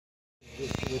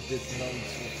with this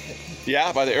noise.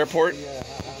 Yeah, by the airport. Yeah.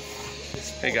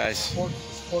 Hey guys, Sport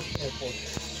airport.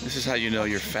 this is how you know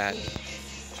you're fat.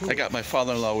 I got my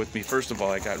father-in-law with me. First of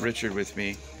all, I got Richard with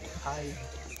me.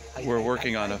 We're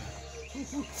working on a...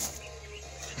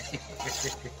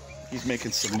 He's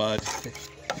making some mud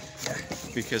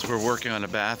because we're working on a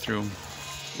bathroom.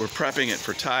 We're prepping it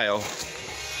for tile.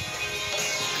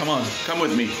 Come on, come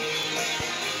with me.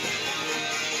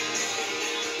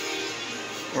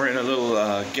 We're in a little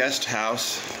guest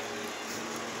house.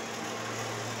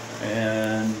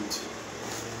 And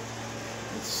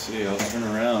let's see, I'll turn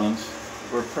around.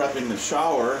 We're prepping the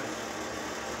shower.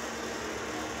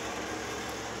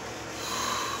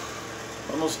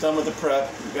 Almost done with the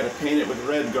prep. We've got to paint it with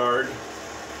Red Guard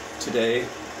today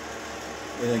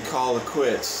and then call it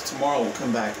quits. Tomorrow we'll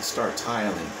come back and start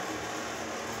tiling.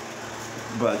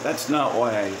 But that's not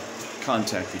why I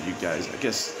contacted you guys. I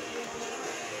guess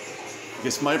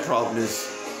my problem is,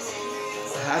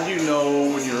 how do you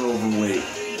know when you're overweight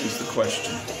is the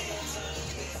question.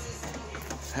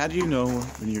 How do you know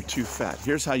when you're too fat?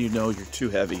 Here's how you know you're too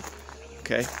heavy,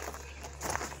 okay?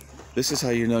 This is how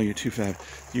you know you're too fat.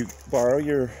 You borrow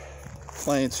your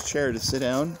client's chair to sit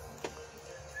down.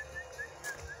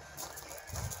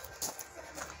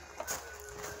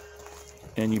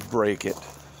 And you break it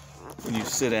when you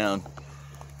sit down.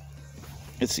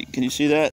 Let's see, can you see that?